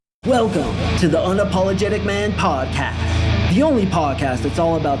Welcome to the Unapologetic Man Podcast, the only podcast that's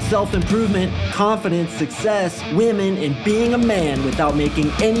all about self-improvement, confidence, success, women, and being a man without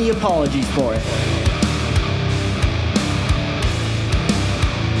making any apologies for it.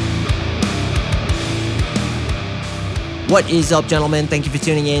 What is up, gentlemen? Thank you for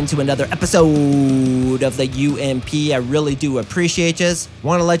tuning in to another episode of the UMP. I really do appreciate you.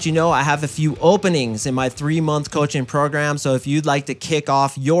 Want to let you know I have a few openings in my 3-month coaching program. So if you'd like to kick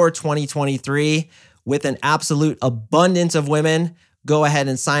off your 2023 with an absolute abundance of women, go ahead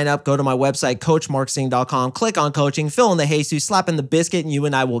and sign up. Go to my website, coachmarksing.com. Click on coaching, fill in the Jesus, slap in the biscuit, and you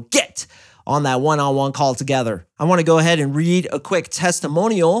and I will get on that one-on-one call together. I want to go ahead and read a quick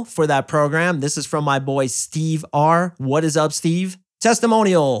testimonial for that program. This is from my boy, Steve R. What is up, Steve?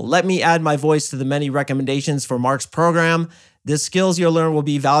 Testimonial. Let me add my voice to the many recommendations for Mark's program. The skills you'll learn will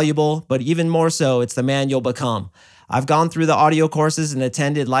be valuable, but even more so, it's the man you'll become. I've gone through the audio courses and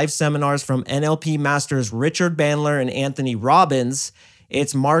attended live seminars from NLP masters Richard Bandler and Anthony Robbins.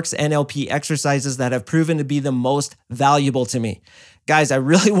 It's Mark's NLP exercises that have proven to be the most valuable to me. Guys, I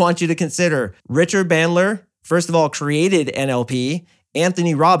really want you to consider Richard Bandler, first of all, created NLP.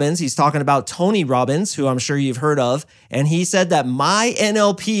 Anthony Robbins, he's talking about Tony Robbins, who I'm sure you've heard of. And he said that my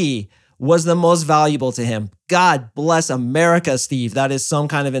NLP was the most valuable to him. God bless America, Steve. That is some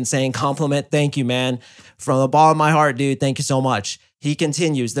kind of insane compliment. Thank you, man. From the bottom of my heart, dude, thank you so much. He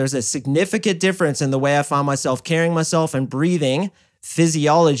continues, there's a significant difference in the way I find myself carrying myself and breathing,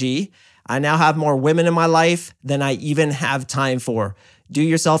 physiology. I now have more women in my life than I even have time for. Do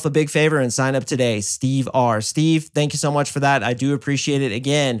yourself a big favor and sign up today. Steve R. Steve, thank you so much for that. I do appreciate it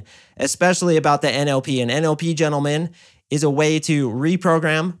again, especially about the NLP. An NLP, gentlemen, is a way to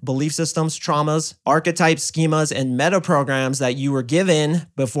reprogram belief systems, traumas, archetypes, schemas, and meta programs that you were given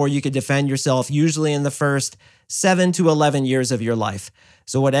before you could defend yourself, usually in the first 7 to 11 years of your life.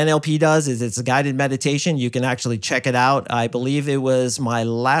 So what NLP does is it's a guided meditation. You can actually check it out. I believe it was my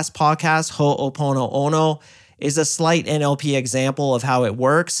last podcast, Ho'oponopono, is a slight NLP example of how it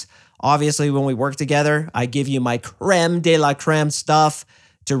works. Obviously, when we work together, I give you my creme de la creme stuff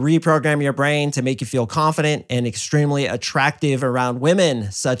to reprogram your brain to make you feel confident and extremely attractive around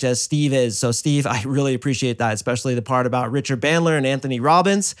women, such as Steve is. So Steve, I really appreciate that, especially the part about Richard Bandler and Anthony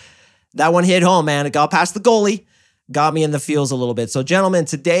Robbins. That one hit home, man. It got past the goalie. Got me in the feels a little bit. So gentlemen,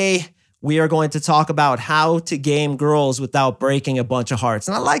 today we are going to talk about how to game girls without breaking a bunch of hearts.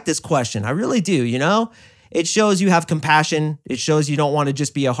 And I like this question. I really do, you know? It shows you have compassion. It shows you don't want to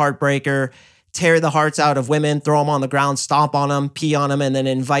just be a heartbreaker, tear the hearts out of women, throw them on the ground, stomp on them, pee on them, and then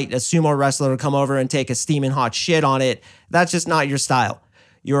invite a sumo wrestler to come over and take a steaming hot shit on it. That's just not your style.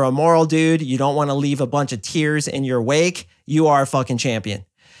 You're a moral dude. You don't want to leave a bunch of tears in your wake. You are a fucking champion.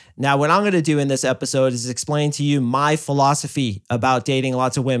 Now, what I'm going to do in this episode is explain to you my philosophy about dating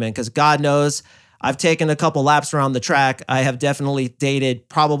lots of women, because God knows I've taken a couple laps around the track. I have definitely dated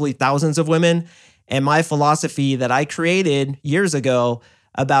probably thousands of women, and my philosophy that I created years ago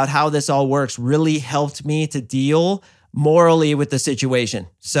about how this all works really helped me to deal morally with the situation.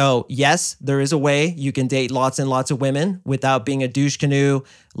 So yes, there is a way you can date lots and lots of women without being a douche canoe,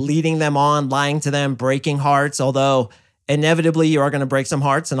 leading them on, lying to them, breaking hearts, although inevitably, you are going to break some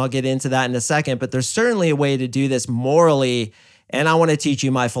hearts, and I'll get into that in a second, but there's certainly a way to do this morally, and I want to teach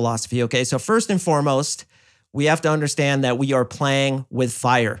you my philosophy, okay? So first and foremost, we have to understand that we are playing with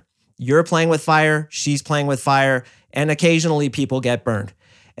fire. You're playing with fire, she's playing with fire, and occasionally people get burned.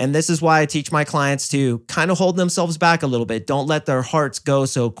 And this is why I teach my clients to kind of hold themselves back a little bit. Don't let their hearts go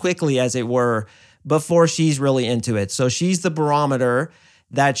so quickly, as it were, before she's really into it. So she's the barometer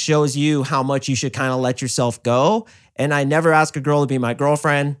that shows you how much you should kind of let yourself go. And I never ask a girl to be my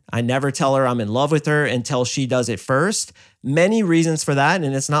girlfriend. I never tell her I'm in love with her until she does it first. Many reasons for that,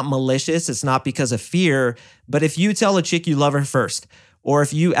 and it's not malicious. It's not because of fear. But if you tell a chick you love her first, or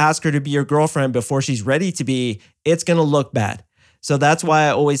if you ask her to be your girlfriend before she's ready to be, it's going to look bad. So that's why I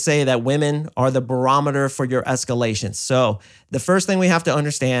always say that women are the barometer for your escalations. So the first thing we have to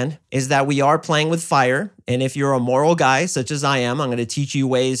understand is that we are playing with fire. And if you're a moral guy, such as I am, I'm going to teach you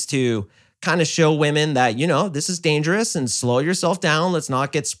ways to kind of show women that, you know, this is dangerous and slow yourself down. Let's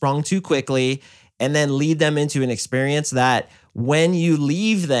not get sprung too quickly, and then lead them into an experience that when you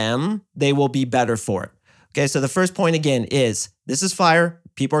leave them, they will be better for it. Okay, so the first point again is this is fire.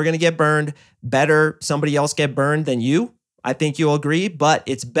 People are going to get burned. Better somebody else get burned than you. I think you'll agree, but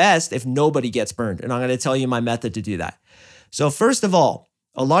it's best if nobody gets burned. And I'm going to tell you my method to do that. So first of all,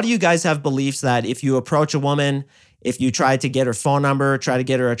 a lot of you guys have beliefs that if you approach a woman, if you try to get her phone number, try to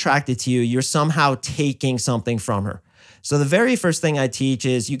get her attracted to you, you're somehow taking something from her. So the very first thing I teach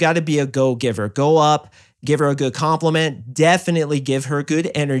is you got to be a go-giver. Go up, give her a good compliment, definitely give her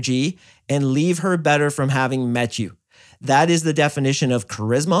good energy, and leave her better from having met you. That is the definition of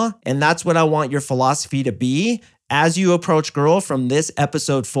charisma, and that's what I want your philosophy to be. As you approach girl from this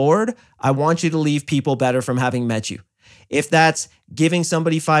episode forward, I want you to leave people better from having met you. If that's giving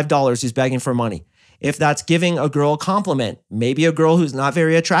somebody $5 who's begging for money, if that's giving a girl a compliment, maybe a girl who's not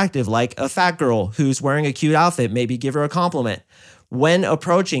very attractive, like a fat girl who's wearing a cute outfit, maybe give her a compliment. When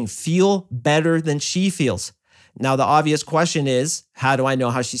approaching, feel better than she feels. Now, the obvious question is, how do I know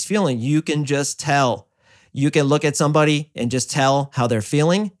how she's feeling? You can just tell. You can look at somebody and just tell how they're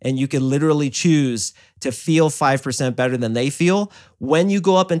feeling, and you can literally choose to feel 5% better than they feel when you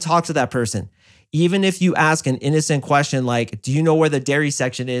go up and talk to that person. Even if you ask an innocent question like, do you know where the dairy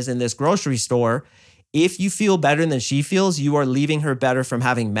section is in this grocery store? If you feel better than she feels, you are leaving her better from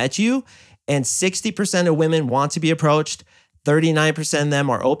having met you. And 60% of women want to be approached. 39% of them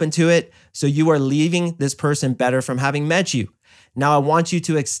are open to it. So you are leaving this person better from having met you. Now, I want you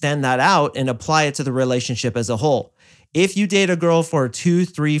to extend that out and apply it to the relationship as a whole. If you date a girl for 2,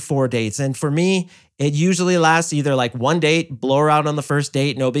 3, 4 dates, and for me, it usually lasts either like 1 date, blow her out on the first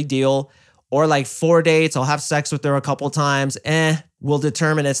date, no big deal, or like 4 dates, I'll have sex with her a couple times, we'll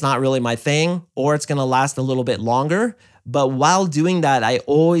determine it's not really my thing, or it's gonna last a little bit longer. But while doing that, I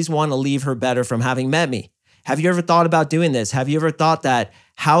always wanna leave her better from having met me. Have you ever thought about doing this? Have you ever thought that,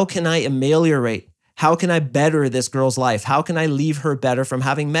 how can I ameliorate? How can I better this girl's life? How can I leave her better from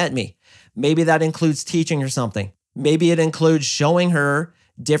having met me? Maybe that includes teaching her something. Maybe it includes showing her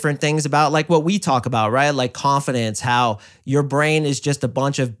different things about like what we talk about, right? Like confidence, how your brain is just a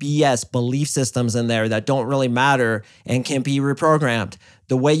bunch of BS belief systems in there that don't really matter and can be reprogrammed.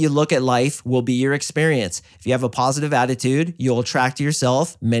 The way you look at life will be your experience. If you have a positive attitude, you'll attract to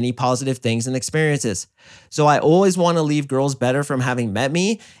yourself many positive things and experiences. So I always want to leave girls better from having met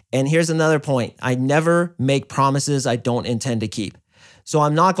me. And here's another point. I never make promises I don't intend to keep. So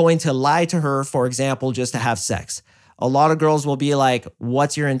I'm not going to lie to her, for example, just to have sex. A lot of girls will be like,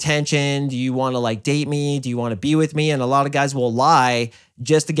 what's your intention? Do you want to like date me? Do you want to be with me? And a lot of guys will lie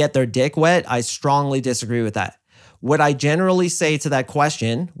just to get their dick wet. I strongly disagree with that. What I generally say to that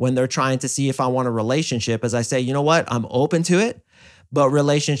question when they're trying to see if I want a relationship is I say, you know what? I'm open to it, but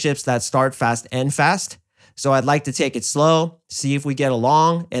relationships that start fast end fast. So I'd like to take it slow, see if we get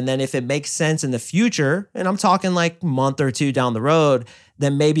along. And then if it makes sense in the future, and I'm talking like a month or 2 down the road,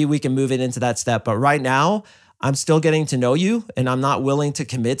 then maybe we can move it into that step. But right now, I'm still getting to know you and I'm not willing to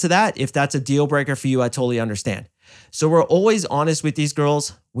commit to that. If that's a deal breaker for you, I totally understand. So we're always honest with these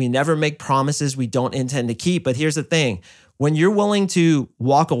girls. We never make promises we don't intend to keep. But here's the thing. When you're willing to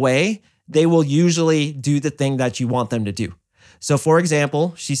walk away, they will usually do the thing that you want them to do. So for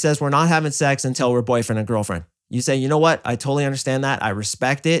example, she says, we're not having sex until we're boyfriend and girlfriend. You say, you know what? I totally understand that. I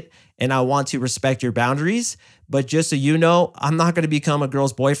respect it. And I want to respect your boundaries. But just so you know, I'm not going to become a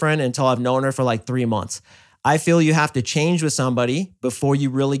girl's boyfriend until I've known her for like 3 months. I feel you have to change with somebody before you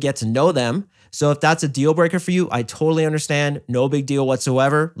really get to know them. So if that's a deal breaker for you, I totally understand. No big deal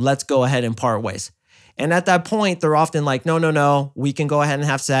whatsoever. Let's go ahead and part ways. And at that point, they're often like, no, we can go ahead and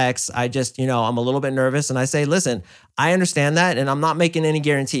have sex. I just, I'm a little bit nervous. And I say, listen, I understand that. And I'm not making any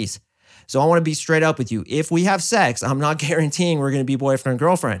guarantees. So I want to be straight up with you. If we have sex, I'm not guaranteeing we're going to be boyfriend and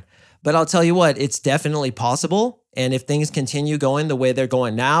girlfriend. But I'll tell you what, it's definitely possible. And if things continue going the way they're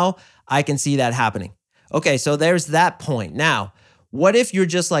going now, I can see that happening. Okay, so there's that point. Now, what if you're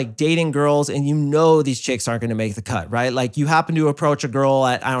just like dating girls and you know these chicks aren't going to make the cut, right? Like you happen to approach a girl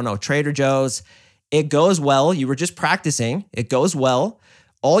at, Trader Joe's. It goes well. You were just practicing. It goes well.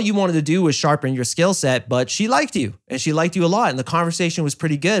 All you wanted to do was sharpen your skill set, but she liked you and she liked you a lot. And the conversation was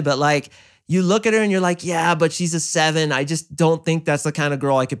pretty good. But like you look at her and you're like, yeah, but she's a 7. I just don't think that's the kind of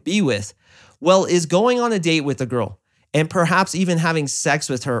girl I could be with. Well, is going on a date with a girl and perhaps even having sex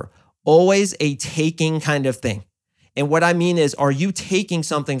with her always a taking kind of thing? And what I mean is, are you taking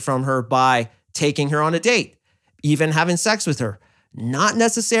something from her by taking her on a date, even having sex with her? Not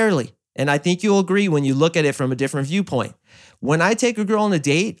necessarily. And I think you'll agree when you look at it from a different viewpoint. When I take a girl on a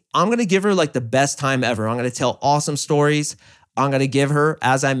date, I'm going to give her like the best time ever. I'm going to tell awesome stories. I'm going to give her,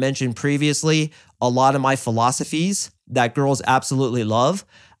 as I mentioned previously, a lot of my philosophies that girls absolutely love.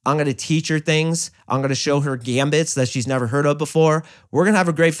 I'm going to teach her things. I'm going to show her gambits that she's never heard of before. We're going to have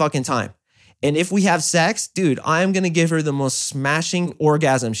a great fucking time. And if we have sex, dude, I'm going to give her the most smashing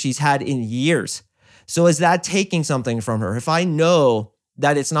orgasm she's had in years. So is that taking something from her? If I know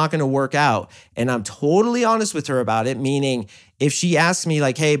that it's not going to work out and I'm totally honest with her about it, meaning if she asks me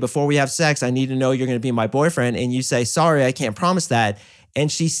like, hey, before we have sex, I need to know you're going to be my boyfriend. And you say, sorry, I can't promise that.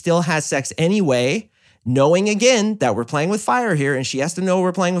 And she still has sex anyway, knowing again that we're playing with fire here and she has to know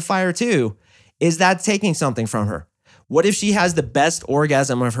we're playing with fire too. Is that taking something from her? What if she has the best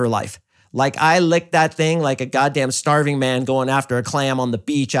orgasm of her life? Like I licked that thing like a goddamn starving man going after a clam on the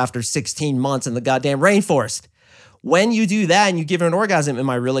beach after 16 months in the goddamn rainforest. When you do that and you give her an orgasm, am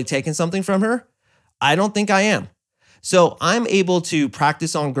I really taking something from her? I don't think I am. So I'm able to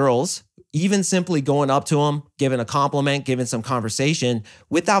practice on girls, even simply going up to them, giving a compliment, giving some conversation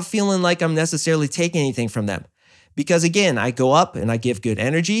without feeling like I'm necessarily taking anything from them. Because again, I go up and I give good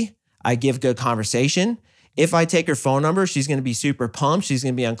energy. I give good conversation. If I take her phone number, she's going to be super pumped. She's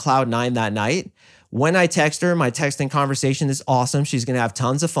going to be on cloud 9 that night. When I text her, my texting conversation is awesome. She's going to have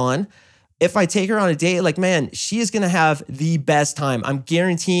tons of fun. If I take her on a date, like, man, she is going to have the best time. I'm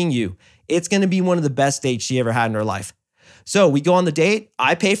guaranteeing you, it's going to be one of the best dates she ever had in her life. So we go on the date.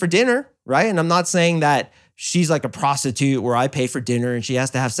 I pay for dinner, right? And I'm not saying that she's like a prostitute where I pay for dinner and she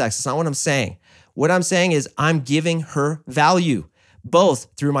has to have sex. That's not what I'm saying. What I'm saying is I'm giving her value, both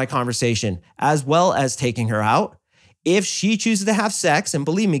through my conversation as well as taking her out. If she chooses to have sex, and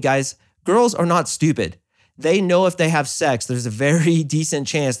believe me, guys, girls are not stupid. They know if they have sex, there's a very decent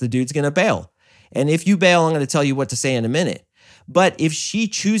chance the dude's going to bail. And if you bail, I'm going to tell you what to say in a minute. But if she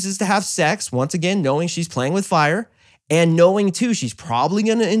chooses to have sex, once again, knowing she's playing with fire and knowing too, she's probably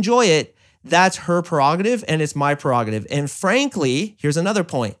going to enjoy it, that's her prerogative and it's my prerogative. And frankly, here's another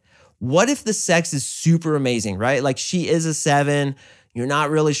point. What if the sex is super amazing, right? Like she is a 7, you're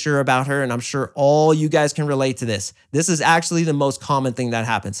not really sure about her, and I'm sure all you guys can relate to this. This is actually the most common thing that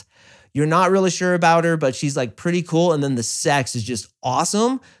happens. You're not really sure about her, but she's like pretty cool, and then the sex is just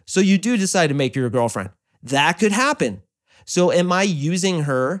awesome. So you do decide to make her your girlfriend. That could happen. So am I using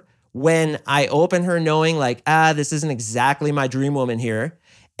her when I open her knowing like, this isn't exactly my dream woman here,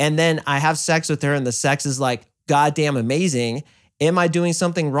 and then I have sex with her and the sex is like goddamn amazing? Am I doing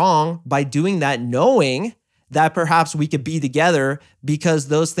something wrong by doing that, knowing that perhaps we could be together because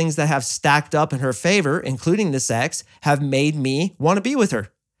those things that have stacked up in her favor, including the sex, have made me want to be with her?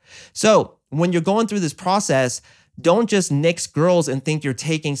 So when you're going through this process, don't just nix girls and think you're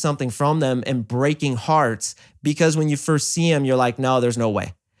taking something from them and breaking hearts, because when you first see them, you're like, no, there's no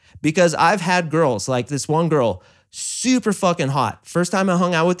way. Because I've had girls, like this one girl, super fucking hot. First time I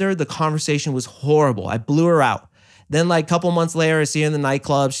hung out with her, the conversation was horrible. I blew her out. Then like a couple months later, I see her in the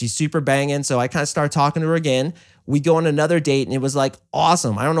nightclub. She's super banging. So I kind of start talking to her again. We go on another date and it was like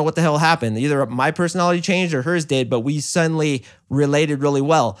awesome. I don't know what the hell happened. Either my personality changed or hers did, but we suddenly related really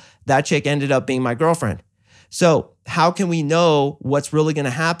well. That chick ended up being my girlfriend. So how can we know what's really going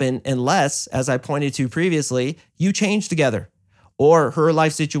to happen unless, as I pointed to previously, you change together or her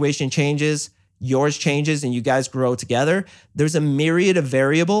life situation changes, yours changes, and you guys grow together? There's a myriad of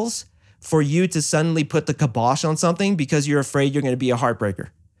variables for you to suddenly put the kibosh on something because you're afraid you're going to be a heartbreaker.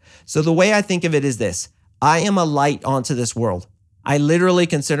 So the way I think of it is this. I am a light onto this world. I literally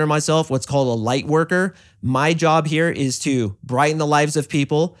consider myself what's called a light worker. My job here is to brighten the lives of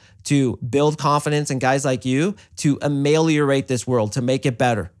people, to build confidence in guys like you, to ameliorate this world, to make it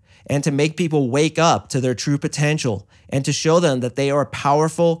better, and to make people wake up to their true potential and to show them that they are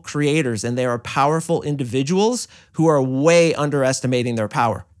powerful creators and they are powerful individuals who are way underestimating their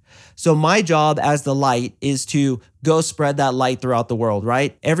power. So my job as the light is to go spread that light throughout the world,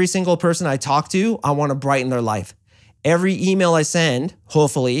 right? Every single person I talk to, I want to brighten their life. Every email I send,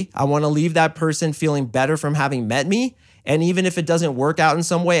 hopefully, I want to leave that person feeling better from having met me. And even if it doesn't work out in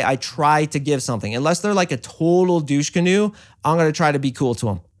some way, I try to give something. Unless they're like a total douche canoe, I'm going to try to be cool to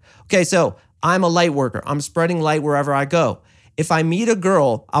them. Okay, so I'm a light worker. I'm spreading light wherever I go. If I meet a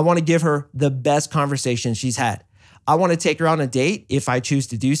girl, I want to give her the best conversation she's had. I want to take her on a date if I choose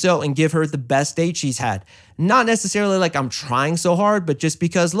to do so and give her the best date she's had. Not necessarily like I'm trying so hard, but just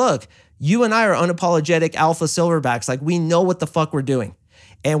because, look, you and I are unapologetic alpha silverbacks. Like we know what the fuck we're doing.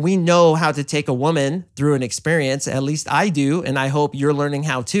 And we know how to take a woman through an experience. At least I do. And I hope you're learning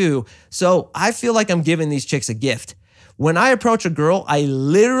how too. So I feel like I'm giving these chicks a gift. When I approach a girl, I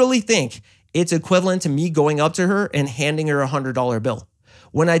literally think it's equivalent to me going up to her and handing her $100 bill.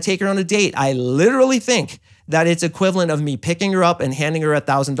 When I take her on a date, I literally think that it's equivalent of me picking her up and handing her a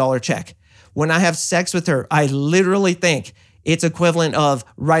 $1,000 check. When I have sex with her, I literally think it's equivalent of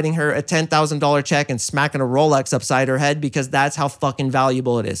writing her a $10,000 check and smacking a Rolex upside her head, because that's how fucking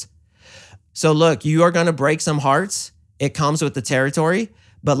valuable it is. So look, you are going to break some hearts. It comes with the territory.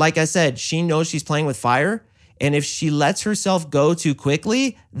 But like I said, she knows she's playing with fire. And if she lets herself go too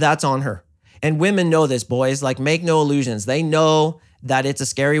quickly, that's on her. And women know this, boys. Like, make no illusions. They know that it's a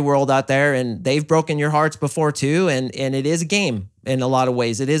scary world out there, and they've broken your hearts before too. And it is a game in a lot of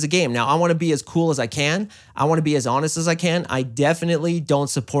ways. It is a game. Now, I want to be as cool as I can. I want to be as honest as I can. I definitely don't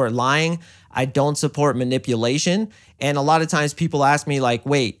support lying. I don't support manipulation. And a lot of times people ask me like,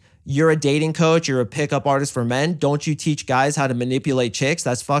 wait, you're a dating coach, you're a pickup artist for men. Don't you teach guys how to manipulate chicks?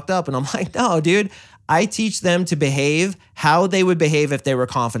 That's fucked up. And I'm like, no, dude, I teach them to behave how they would behave if they were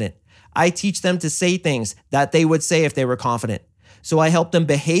confident. I teach them to say things that they would say if they were confident. So I help them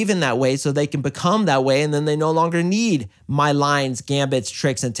behave in that way so they can become that way. And then they no longer need my lines, gambits,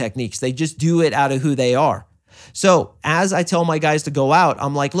 tricks, and techniques. They just do it out of who they are. So as I tell my guys to go out,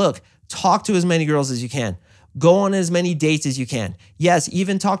 I'm like, look, talk to as many girls as you can. Go on as many dates as you can. Yes,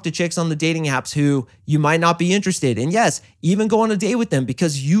 even talk to chicks on the dating apps who you might not be interested in. Yes, even go on a date with them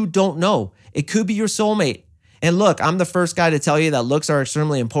because you don't know. It could be your soulmate. And look, I'm the first guy to tell you that looks are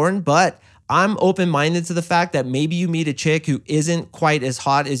extremely important, but I'm open-minded to the fact that maybe you meet a chick who isn't quite as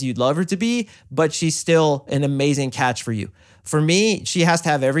hot as you'd love her to be, but she's still an amazing catch for you. For me, she has to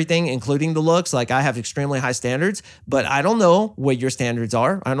have everything, including the looks. Like I have extremely high standards, but I don't know what your standards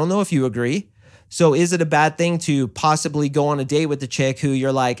are. I don't know if you agree. So is it a bad thing to possibly go on a date with the chick who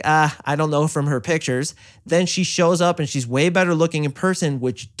you're like, I don't know from her pictures. Then she shows up and she's way better looking in person,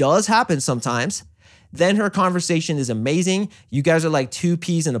 which does happen sometimes. Then her conversation is amazing. You guys are like two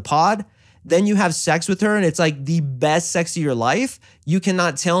peas in a pod. Then you have sex with her and it's like the best sex of your life. You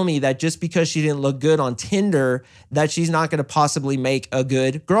cannot tell me that just because she didn't look good on Tinder, that she's not going to possibly make a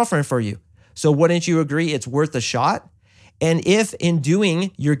good girlfriend for you. So wouldn't you agree it's worth a shot? And if in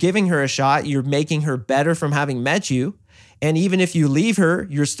doing, you're giving her a shot, you're making her better from having met you. And even if you leave her,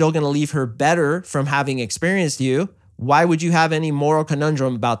 you're still going to leave her better from having experienced you. Why would you have any moral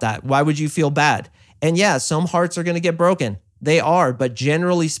conundrum about that? Why would you feel bad? And yeah, some hearts are going to get broken. They are, but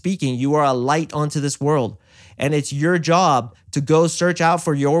generally speaking, you are a light onto this world. And it's your job to go search out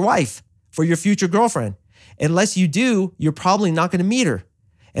for your wife, for your future girlfriend. Unless you do, you're probably not going to meet her.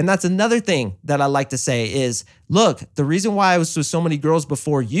 And that's another thing that I like to say is, look, the reason why I was with so many girls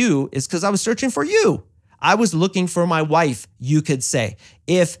before you is because I was searching for you. I was looking for my wife, you could say.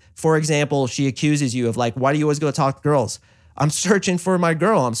 If, for example, she accuses you of like, why do you always go talk to girls? I'm searching for my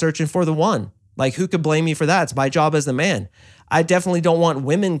girl. I'm searching for the one. Like, who could blame me for that? It's my job as the man. I definitely don't want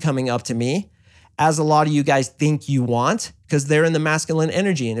women coming up to me, as a lot of you guys think you want, because they're in the masculine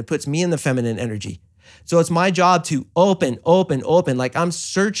energy and it puts me in the feminine energy. So it's my job to open. Like I'm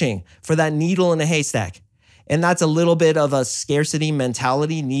searching for that needle in a haystack. And that's a little bit of a scarcity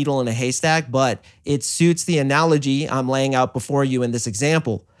mentality, needle in a haystack, but it suits the analogy I'm laying out before you in this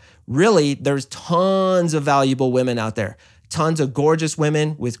example. Really, there's tons of valuable women out there. Tons of gorgeous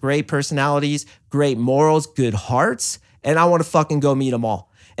women with great personalities, great morals, good hearts. And I want to fucking go meet them all.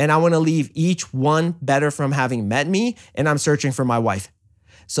 And I want to leave each one better from having met me. And I'm searching for my wife.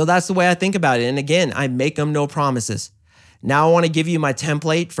 So that's the way I think about it. And again, I make them no promises. Now I want to give you my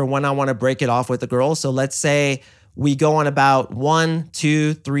template for when I want to break it off with a girl. So let's say we go on about 1,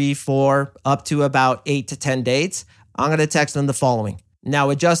 2, 3, 4, up to about 8 to 10 dates. I'm going to text them the following. Now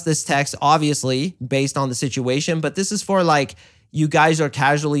adjust this text, obviously, based on the situation, but this is for like, you guys are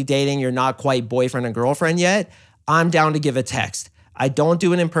casually dating, you're not quite boyfriend and girlfriend yet. I'm down to give a text. I don't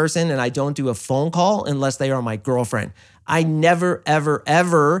do it in person and I don't do a phone call unless they are my girlfriend. I never,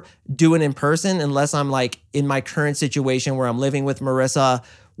 ever do it in person unless I'm like in my current situation where I'm living with Marissa.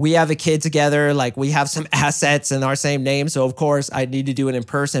 We have a kid together, like we have some assets in our same name. So of course I need to do it in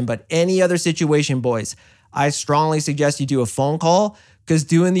person, but any other situation, boys, I strongly suggest you do a phone call because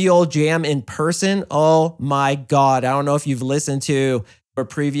doing the old jam in person, oh my God. I don't know if you've listened to a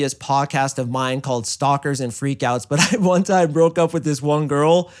previous podcast of mine called Stalkers and Freakouts, but I one time broke up with this one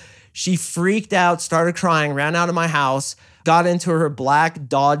girl. She freaked out, started crying, ran out of my house, got into her black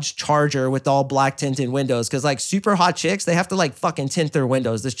Dodge Charger with all black tinted windows. Cause like super hot chicks, they have to like fucking tint their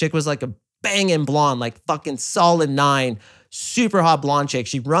windows. This chick was like a banging blonde, like fucking solid 9, super hot blonde chick.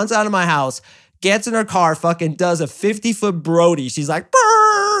 She runs out of my house, gets in her car, fucking does a 50-foot Brody. She's like,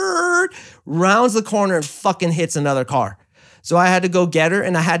 bird, rounds the corner and fucking hits another car. So I had to go get her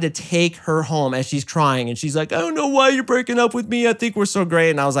and I had to take her home as she's crying. And she's like, I don't know why you're breaking up with me. I think we're so great.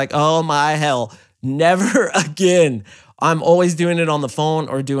 And I was like, oh my hell, never again. I'm always doing it on the phone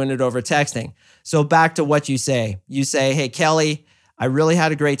or doing it over texting. So back to what you say. You say, hey, Kelly, I really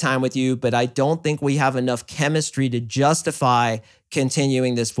had a great time with you, but I don't think we have enough chemistry to justify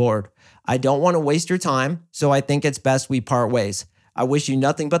continuing this forward. I don't want to waste your time, so I think it's best we part ways. I wish you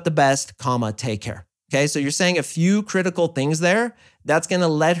nothing but the best, take care. Okay, so you're saying a few critical things there. That's going to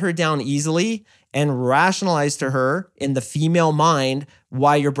let her down easily and rationalize to her in the female mind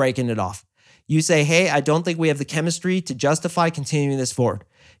why you're breaking it off. You say, hey, I don't think we have the chemistry to justify continuing this forward.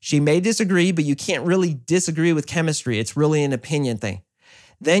 She may disagree, but you can't really disagree with chemistry. It's really an opinion thing.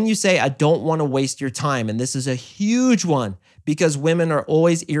 Then you say, I don't want to waste your time. And this is a huge one because women are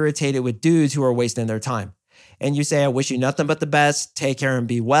always irritated with dudes who are wasting their time. and you say, I wish you nothing but the best, take care and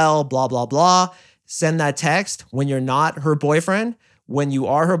be well, blah, blah, blah. Send that text when you're not her boyfriend. When you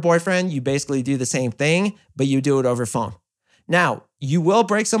are her boyfriend, you basically do the same thing, but you do it over phone. Now, you will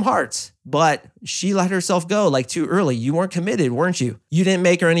break some hearts, but she let herself go like too early. You weren't committed, weren't you? You didn't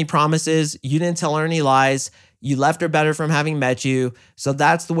make her any promises. You didn't tell her any lies. You left her better from having met you. So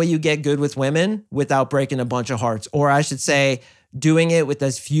that's the way you get good with women without breaking a bunch of hearts. Or I should say, doing it with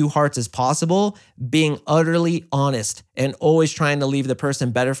as few hearts as possible, being utterly honest and always trying to leave the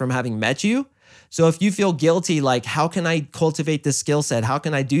person better from having met you. So if you feel guilty, like, how can I cultivate this skill set? How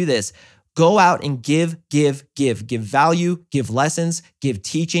can I do this? Go out and give value, give lessons, give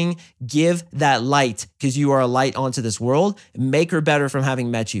teaching, give that light, because you are a light onto this world. Make her better from having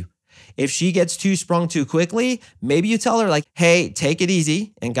met you. If she gets too sprung too quickly, maybe you tell her like, hey, take it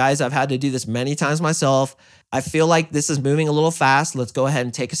easy. And guys, I've had to do this many times myself. I feel like this is moving a little fast. Let's go ahead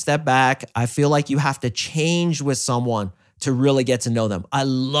and take a step back. I feel like you have to change with someone to really get to know them. I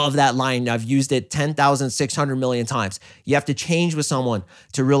love that line. I've used it 10,600 million times. You have to change with someone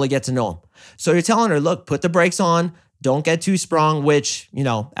to really get to know them. So you're telling her, look, put the brakes on. Don't get too sprung, which,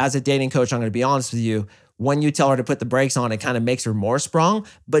 as a dating coach, I'm going to be honest with you. When you tell her to put the brakes on, it kind of makes her more sprung.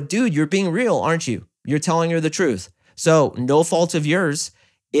 But dude, you're being real, aren't you? You're telling her the truth. So no fault of yours.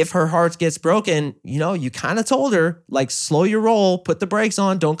 If her heart gets broken, you kind of told her, like, slow your roll, put the brakes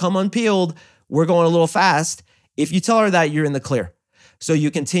on, don't come unpeeled. We're going a little fast. If you tell her that, you're in the clear. So you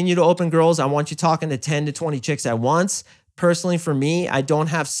continue to open girls. I want you talking to 10 to 20 chicks at once. Personally, for me, I don't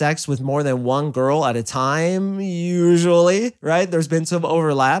have sex with more than one girl at a time, usually, right? There's been some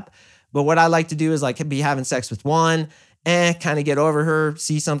overlap. But what I like to do is like be having sex with one, kind of get over her,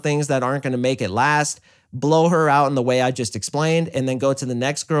 see some things that aren't going to make it last, blow her out in the way I just explained, and then go to the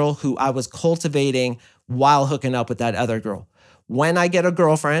next girl who I was cultivating while hooking up with that other girl. When I get a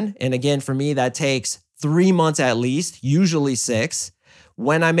girlfriend, and again, for me, that takes 3 months at least, usually 6.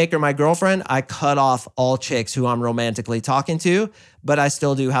 When I make her my girlfriend, I cut off all chicks who I'm romantically talking to, but I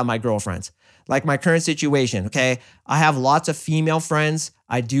still do have my girlfriends. Like my current situation, okay? I have lots of female friends.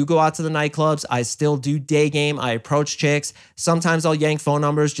 I do go out to the nightclubs. I still do day game. I approach chicks. Sometimes I'll yank phone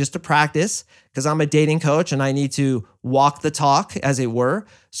numbers just to practice because I'm a dating coach and I need to walk the talk, as it were.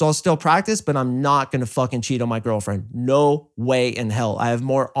 So I'll still practice, but I'm not going to fucking cheat on my girlfriend. No way in hell. I have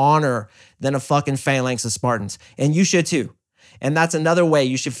more honor than a fucking phalanx of Spartans. And you should too. And that's another way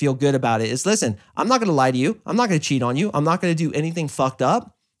you should feel good about it is, listen, I'm not going to lie to you. I'm not going to cheat on you. I'm not going to do anything fucked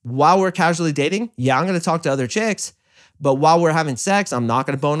up. While we're casually dating, yeah, I'm going to talk to other chicks. But while we're having sex, I'm not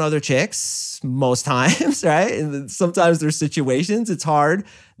going to bone other chicks most times, right? And sometimes there's situations, it's hard.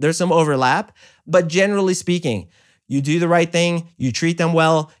 There's some overlap. But generally speaking, you do the right thing, you treat them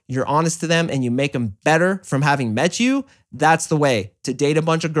well, you're honest to them, and you make them better from having met you. That's the way to date a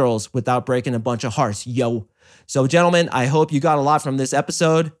bunch of girls without breaking a bunch of hearts, yo. So gentlemen, I hope you got a lot from this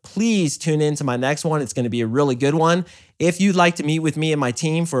episode. Please tune in to my next one. It's going to be a really good one. If you'd like to meet with me and my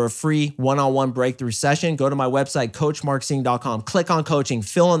team for a free one-on-one breakthrough session, go to my website, coachmarksing.com. Click on coaching,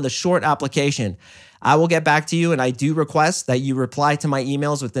 fill in the short application. I will get back to you, and I do request that you reply to my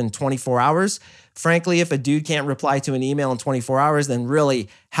emails within 24 hours. Frankly, if a dude can't reply to an email in 24 hours, then really,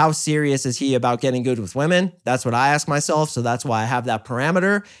 how serious is he about getting good with women? That's what I ask myself, so that's why I have that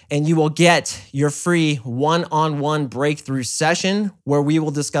parameter. And you will get your free one-on-one breakthrough session where we will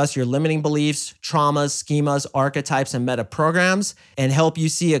discuss your limiting beliefs, traumas, schemas, archetypes, and meta programs, and help you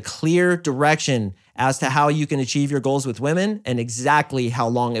see a clear direction as to how you can achieve your goals with women and exactly how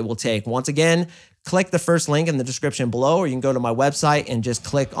long it will take. Once again, click the first link in the description below, or you can go to my website and just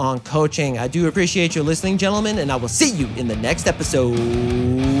click on coaching. I do appreciate you listening, gentlemen, and I will see you in the next episode.